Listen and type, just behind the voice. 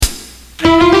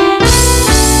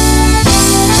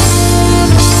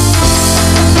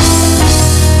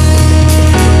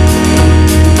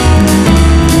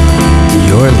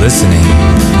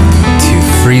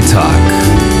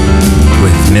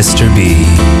Mr. B.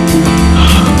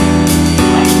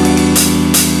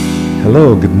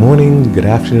 Hello, good morning, good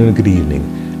afternoon, good evening,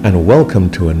 and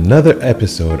welcome to another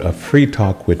episode of Free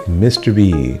Talk with Mr.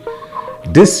 B.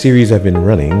 This series I've been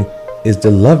running is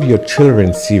the Love Your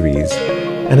Children series,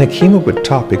 and I came up with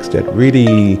topics that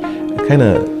really kind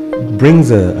of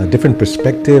brings a different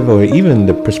perspective, or even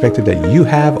the perspective that you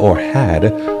have or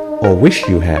had or wish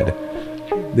you had.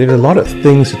 There's a lot of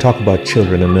things to talk about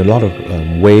children and a lot of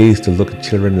ways to look at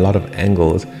children, a lot of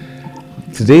angles.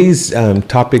 Today's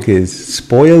topic is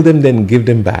spoil them, then give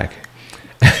them back.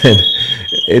 And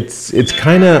it's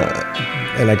kind of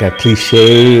like a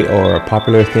cliche or a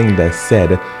popular thing that's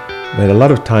said, but a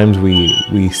lot of times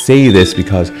we say this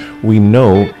because we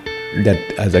know that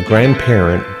as a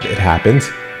grandparent it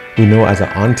happens. We know as an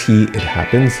auntie it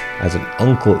happens, as an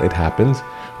uncle it happens.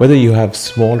 Whether you have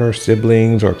smaller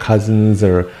siblings or cousins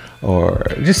or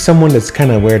just someone that's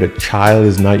kind of where the child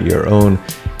is not your own,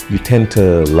 you tend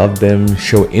to love them,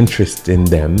 show interest in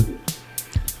them,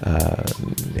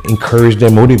 encourage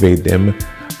them, motivate them,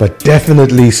 but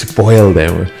definitely spoil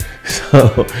them.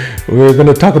 So we're going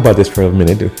to talk about this for a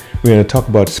minute. We're going to talk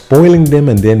about spoiling them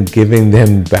and then giving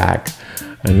them back.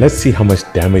 And let's see how much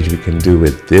damage we can do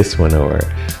with this one, or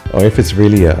if it's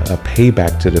really a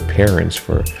payback to the parents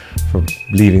for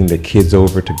leaving the kids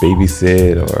over to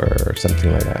babysit or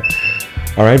something like that.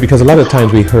 All right, because a lot of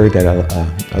times we heard that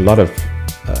a lot of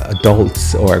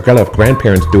adults or a lot of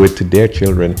grandparents do it to their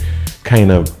children,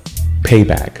 kind of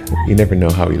payback. You never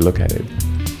know how you look at it.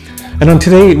 And on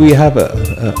today we have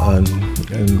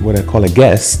what I call a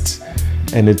guest,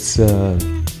 and it's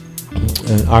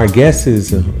our guest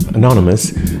is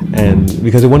anonymous, and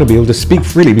because we want to be able to speak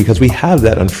freely, because we have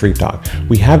that on Free Talk.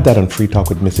 We have that on Free Talk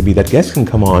with Mr. B. That guest can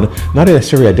come on, not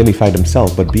necessarily identify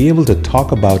themselves, but be able to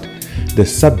talk about the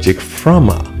subject from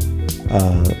a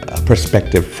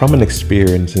perspective, from an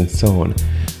experience, and so on.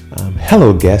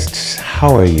 Hello, guests.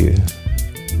 How are you?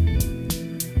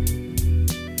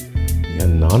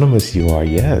 Anonymous you are,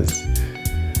 yes.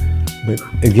 But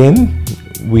again,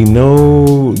 we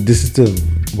know this is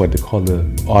what they call the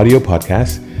audio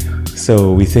podcast,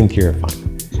 so we think you're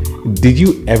fine. Did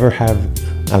you ever have,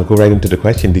 I'll go right into the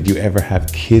question, did you ever have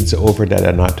kids over that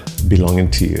are not belonging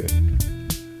to you?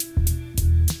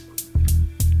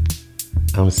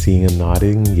 I'm seeing a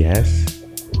nodding, yes.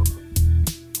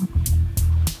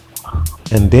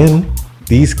 And then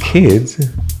these kids,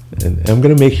 and I'm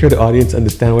going to make sure the audience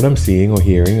understand what I'm seeing or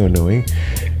hearing or knowing,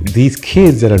 these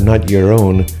kids that are not your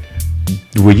own,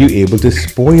 were you able to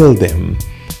spoil them?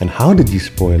 And how did you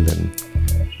spoil them?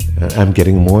 I'm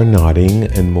getting more nodding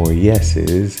and more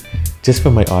yeses, just for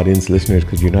my audience listeners,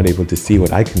 because you're not able to see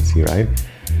what I can see, right?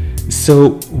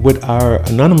 So with our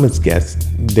anonymous guests,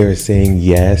 they're saying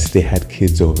yes, they had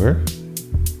kids over,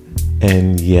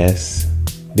 and yes,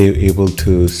 they were able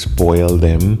to spoil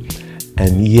them,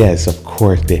 and yes, of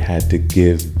course, they had to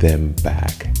give them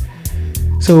back.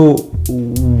 So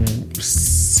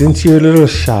since you're a little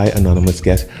shy, anonymous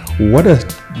guest,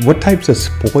 what types of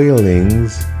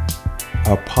spoilings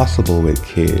are possible with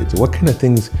kids? What kind of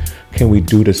things can we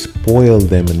do to spoil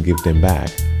them and give them back?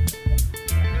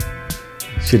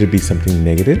 Should it be something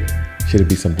negative? Should it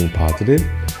be something positive?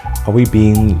 Are we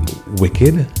being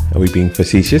wicked? Are we being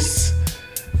facetious?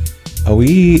 Are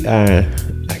we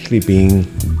actually being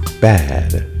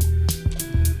bad?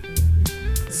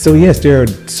 So yes, there are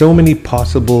so many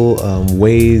possible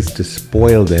ways to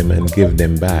spoil them and give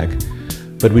them back.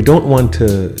 But we don't want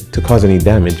to cause any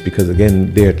damage, because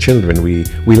again, they're children. We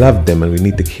love them and we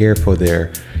need to care for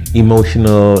their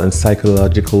emotional and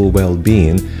psychological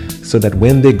well-being, so that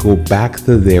when they go back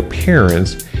to their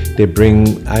parents, they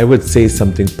bring, I would say,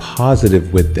 something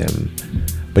positive with them.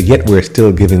 But yet we're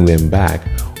still giving them back.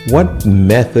 What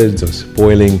methods of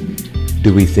spoiling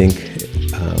do we think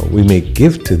we may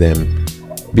give to them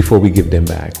before we give them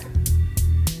back?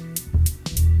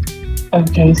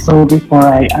 Okay, so before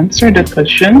I answer the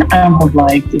question, I would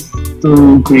like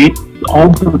to greet all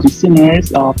the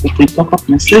listeners of the Free Talk of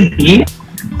Mr. B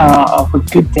of a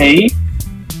good day.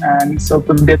 And so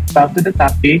to get back to the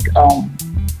topic,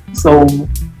 so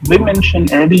we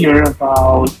mentioned earlier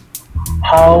about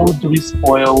how do we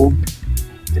spoil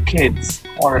the kids,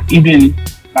 or even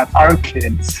not our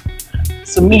kids.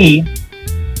 So me,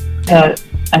 I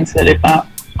said if I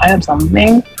have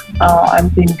something, I'm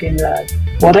thinking that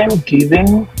what I'm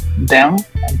giving them,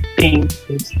 I think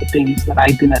it's the things that I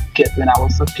did not get when I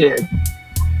was a kid.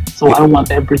 So I want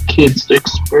every kid to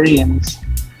experience,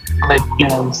 like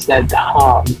said,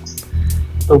 hugs,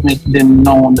 to make them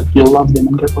know that you love them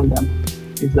and care for them.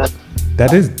 Is that?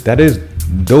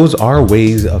 Those are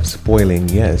ways of spoiling,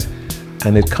 yes.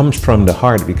 and it comes from the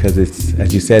heart because it's,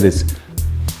 as you said, is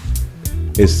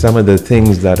some of the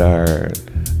things that are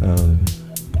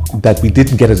that we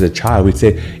didn't get as a child. We'd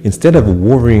say instead of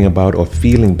worrying about or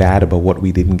feeling bad about what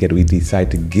we didn't get, we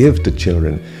decide to give to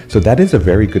children. So that is a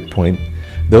very good point.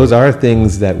 Those are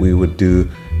things that we would do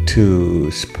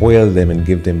to spoil them and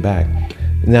give them back.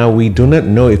 Now, we do not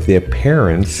know if their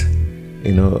parents,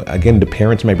 again, the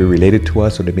parents might be related to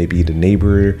us, or they may be the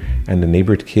neighbor and the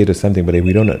neighbor's kid or something, but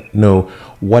we don't know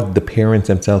what the parents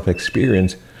themselves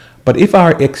experience. But if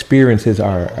our experiences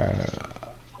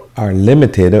are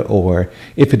limited, or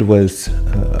if it was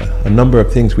a number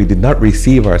of things we did not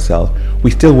receive ourselves,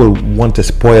 we still will want to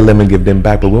spoil them and give them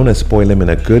back, but we want to spoil them in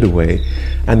a good way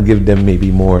and give them maybe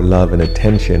more love and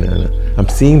attention. And I'm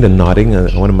seeing the nodding,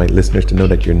 and I want my listeners to know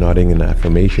that you're nodding in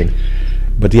affirmation.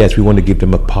 But yes, we want to give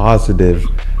them a positive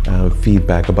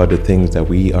feedback about the things that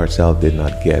we ourselves did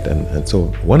not get. And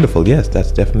so wonderful. Yes,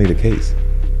 that's definitely the case.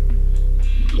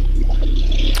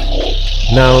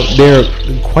 Now, there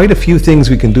are quite a few things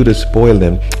we can do to spoil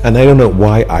them, and I don't know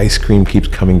why ice cream keeps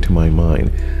coming to my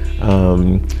mind.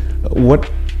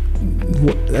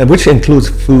 Which includes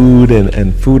food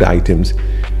and food items.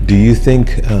 Do you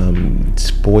think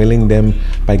spoiling them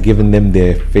by giving them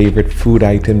their favorite food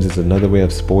items is another way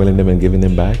of spoiling them and giving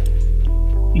them back?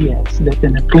 Yes,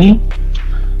 definitely.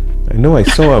 I know I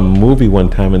saw a movie one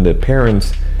time, and the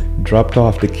parents dropped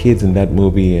off the kids in that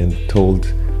movie and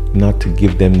told not to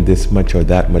give them this much or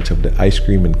that much of the ice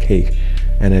cream and cake.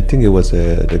 And I think it was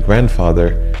the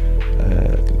grandfather,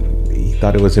 he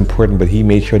thought it was important, but he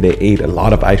made sure they ate a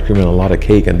lot of ice cream and a lot of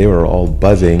cake, and they were all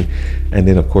buzzing. And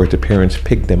then of course the parents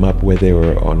picked them up where they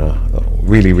were on a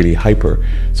really, really hyper.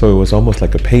 So it was almost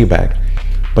like a payback.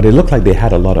 But it looked like they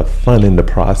had a lot of fun in the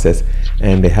process,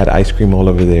 and they had ice cream all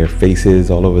over their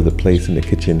faces, all over the place in the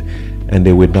kitchen, and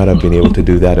they would not have been able to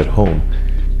do that at home.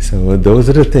 So those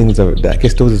are the things, I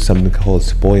guess those are something called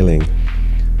spoiling.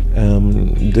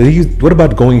 What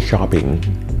about going shopping?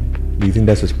 Do you think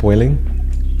that's a spoiling?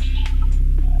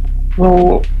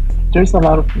 Well, there's a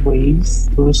lot of ways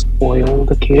to spoil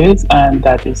the kids, and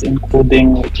that is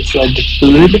including, like you said, the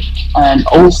food, and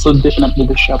also definitely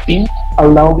the shopping,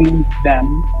 allowing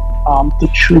them to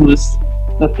choose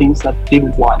the things that they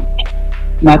want,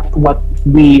 not what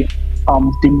we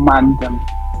demand them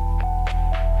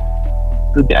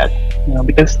to get.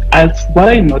 Because as what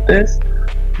I noticed,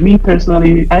 me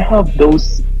personally, I have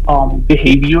those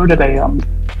behavior that I am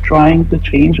trying to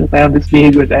change. I have this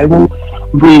behavior that I will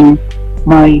bring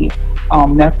my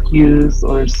nephews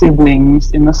or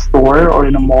siblings in a store or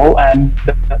in a mall, and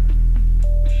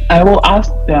I will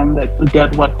ask them that to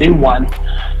get what they want,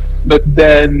 but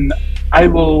then I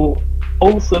will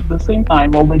also at the same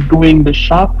time, while they're doing the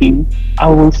shopping, I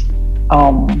will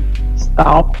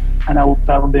stop and I will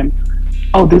tell them,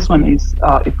 oh, this one is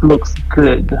it looks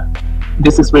good,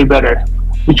 this is way better,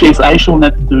 which is I should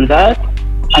not do that,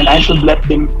 and I should let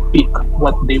them pick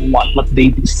what they want, what they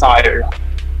desire.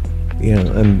 Yeah,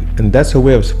 and that's a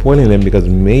way of spoiling them, because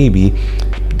maybe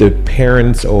the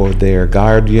parents or their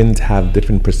guardians have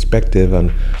different perspective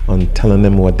on telling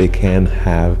them what they can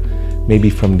have, maybe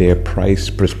from their price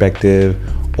perspective,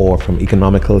 or from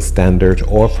economical standards,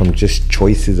 or from just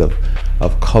choices of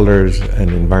colors and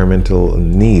environmental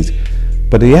needs.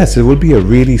 But yes, it would be a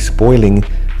really spoiling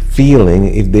feeling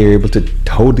if they're able to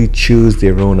totally choose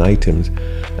their own items.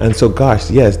 And so,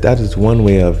 gosh, yes, that is one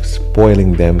way of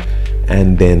spoiling them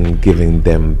and then giving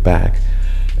them back.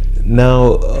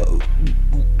 Now,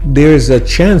 there's a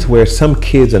chance where some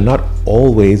kids are not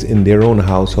always in their own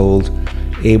households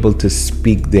able to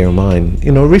speak their mind,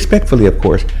 respectfully, of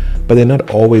course, but they're not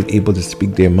always able to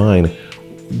speak their mind.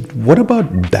 What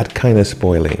about that kind of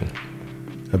spoiling?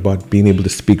 About being able to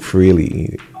speak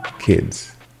freely,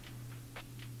 kids?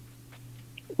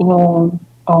 Well,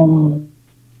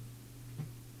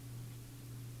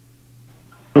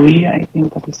 really, I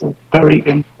think that is very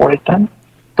important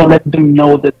to let them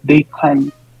know that they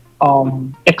can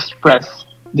express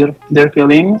their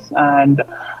feelings. And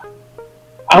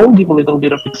I will give a little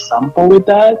bit of example with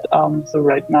that. So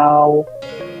right now,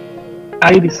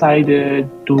 I decided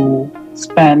to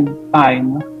spend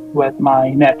time with my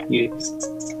nephews.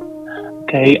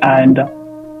 Okay, and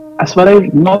as what I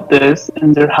noticed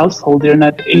in their household, they're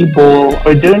not able,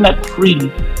 or they're not free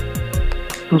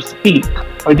to speak,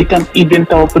 or they can't even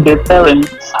tell to their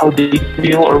parents how they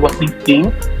feel or what they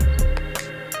think.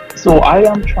 So I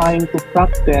am trying to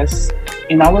practice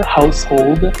in our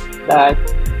household that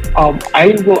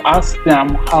I will ask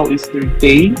them how is their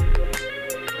day,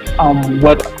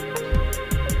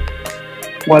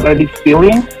 what are they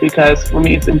feeling, because for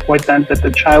me it's important that the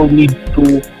child needs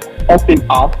to open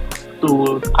up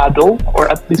to adult, or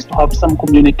at least to have some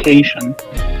communication.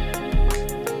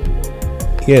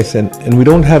 Yes, and we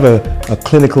don't have a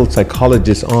clinical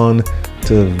psychologist on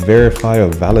to verify or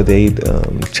validate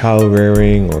child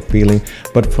rearing or feeling,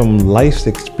 but from life's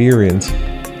experience,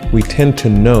 we tend to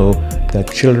know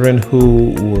that children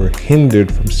who were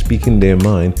hindered from speaking their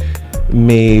mind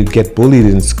may get bullied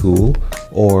in school,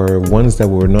 or ones that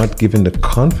were not given the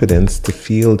confidence to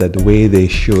feel that the way they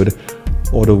should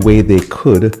or the way they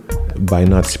could by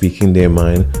not speaking their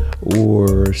mind,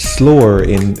 or slower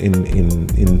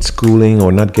in schooling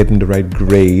or not getting the right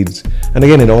grades. And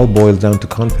again, it all boils down to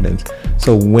confidence.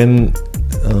 So when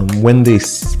they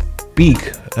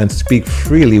speak and speak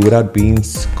freely without being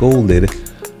scolded,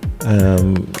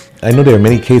 I know there are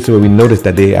many cases where we notice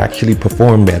that they actually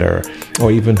perform better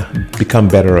or even become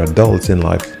better adults in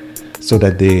life, so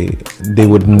that they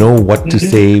would know what to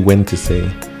say, when to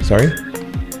say. Sorry?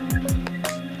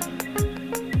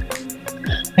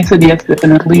 I said yes,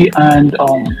 definitely, and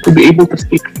to be able to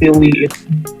speak freely, it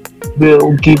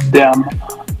will give them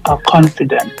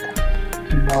confidence,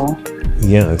 you know.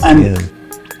 Yes, and yeah.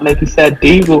 Like you said,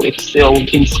 they will excel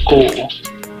in school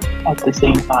at the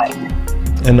same time,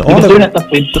 And all because of they're not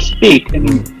afraid to speak. I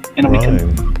mean, you know, we right. can.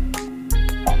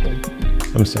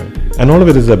 I'm sorry. And all of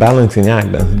it is a balancing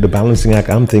act. The balancing act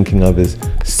I'm thinking of is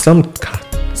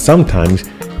sometimes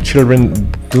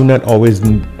children do not always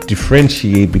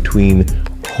differentiate between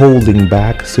holding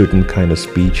back certain kind of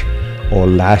speech, or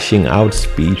lashing out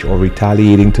speech, or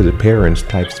retaliating to the parents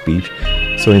type speech.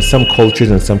 So in some cultures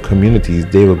and some communities,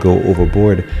 they will go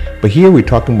overboard. But here we're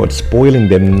talking about spoiling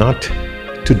them, not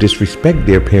to disrespect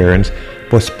their parents,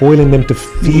 but spoiling them to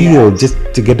feel, just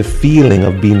to get a feeling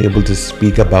of being able to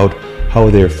speak about how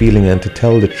they're feeling and to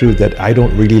tell the truth that I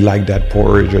don't really like that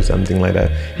porridge or something like that.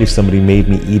 If somebody made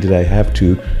me eat it, I have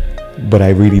to, but I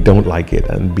really don't like it,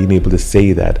 and being able to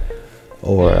say that.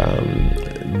 Or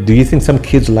do you think some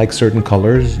kids like certain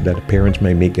colors that parents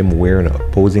might make them wear an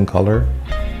opposing color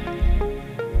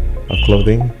of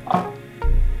clothing?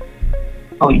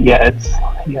 Oh yes,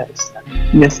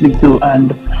 they do,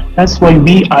 and that's why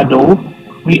we adults,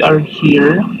 we are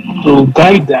here to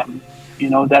guide them. You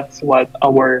know, that's what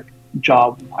our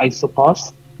job, I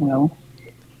suppose. You know.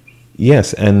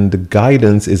 Yes, and the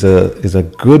guidance is a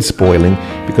good spoiling,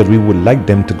 because we would like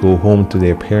them to go home to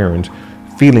their parents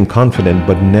feeling confident,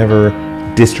 but never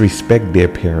disrespect their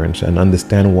parents, and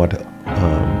understand what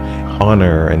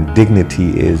honor and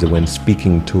dignity is when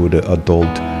speaking to the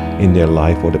adult in their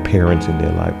life or the parents in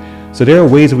their life. So there are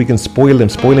ways that we can spoiling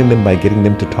them by getting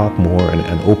them to talk more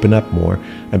and open up more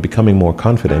and becoming more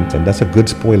confident, and that's a good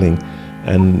spoiling.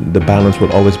 And the balance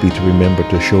will always be to remember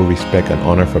to show respect and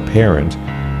honor for parents,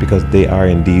 because they are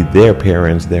indeed their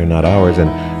parents, they're not ours,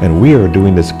 and we are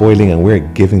doing the spoiling and we're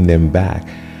giving them back.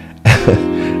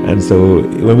 And so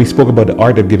when we spoke about the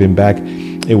art of giving back,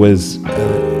 it was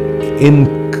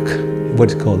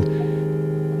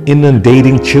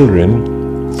inundating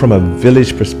children from a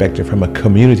village perspective, from a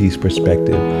community's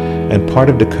perspective. And part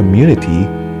of the community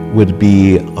would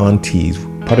be aunties,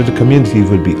 part of the community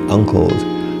would be uncles,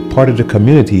 part of the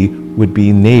community would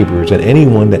be neighbors, and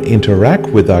anyone that interact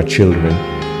with our children,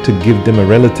 to give them a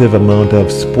relative amount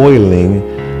of spoiling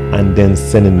and then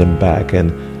sending them back.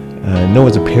 And I know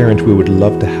as a parent, we would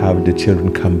love to have the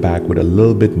children come back with a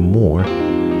little bit more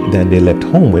than they left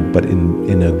home with, but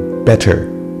in a better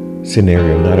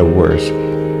scenario, not a worse,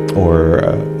 or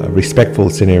a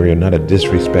respectful scenario, not a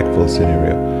disrespectful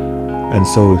scenario. And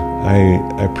so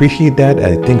I appreciate that.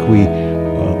 I think we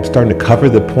starting to cover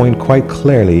the point quite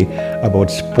clearly about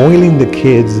spoiling the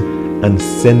kids and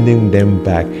sending them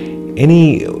back.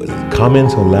 Any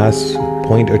comments or last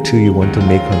point or two you want to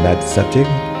make on that subject?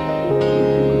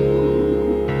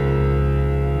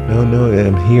 No,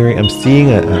 I'm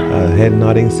seeing a head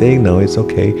nodding saying no, it's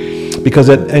okay. Because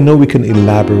I know we can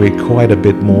elaborate quite a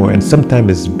bit more, and sometimes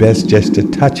it's best just to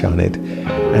touch on it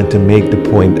and to make the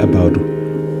point about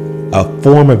a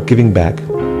form of giving back,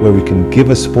 where we can give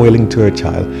a spoiling to a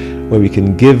child, where we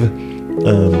can give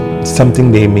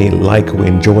something they may like or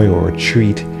enjoy, or a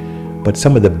treat. But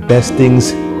some of the best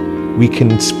things we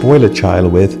can spoil a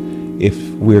child with, if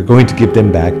we're going to give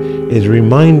them back, is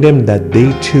remind them that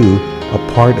they too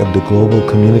are part of the global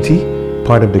community,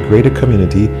 part of the greater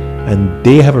community, and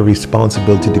they have a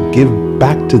responsibility to give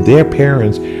back to their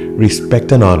parents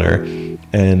respect and honor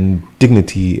and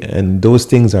dignity. And those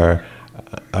things are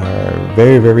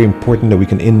very, very important, that we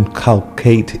can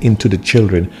inculcate into the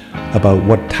children about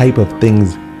what type of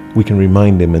things we can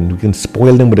remind them. And we can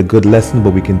spoil them with a good lesson,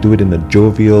 but we can do it in a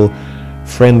jovial,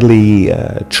 friendly,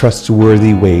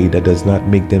 trustworthy way that does not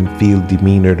make them feel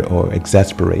demeaned or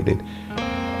exasperated.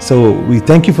 So we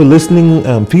thank you for listening.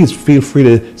 Please feel free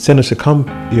to send us your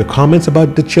comments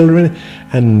about the children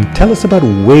and tell us about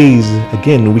ways,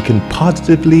 again, we can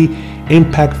positively,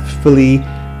 impactfully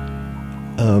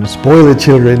spoil the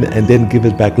children and then give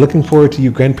it back. Looking forward to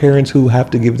you grandparents who have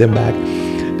to give them back.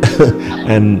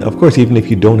 And of course, even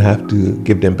if you don't have to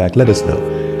give them back, let us know.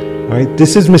 All right,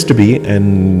 this is Mr. B,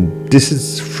 and this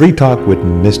is Free Talk with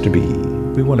Mr. B.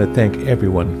 We want to thank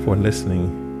everyone for listening.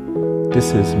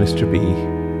 This is Mr. B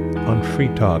on Free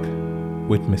Talk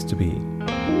with Mr. B.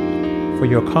 For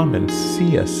your comments,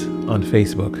 see us on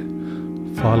Facebook.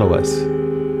 Follow us.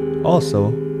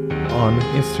 Also on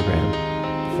Instagram.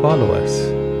 Follow us.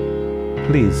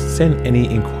 Please send any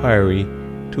inquiry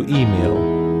to email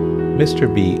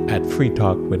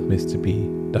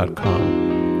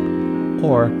mrb@freetalkwithmrb.com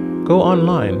or go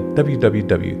online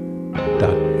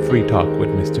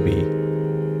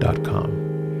www.freetalkwithmrb.com.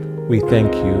 We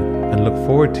thank you and look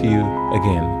forward to you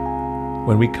again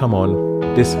when we come on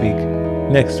this week,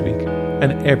 next week,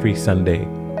 and every Sunday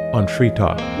on Free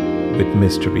Talk with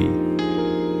Mr. B.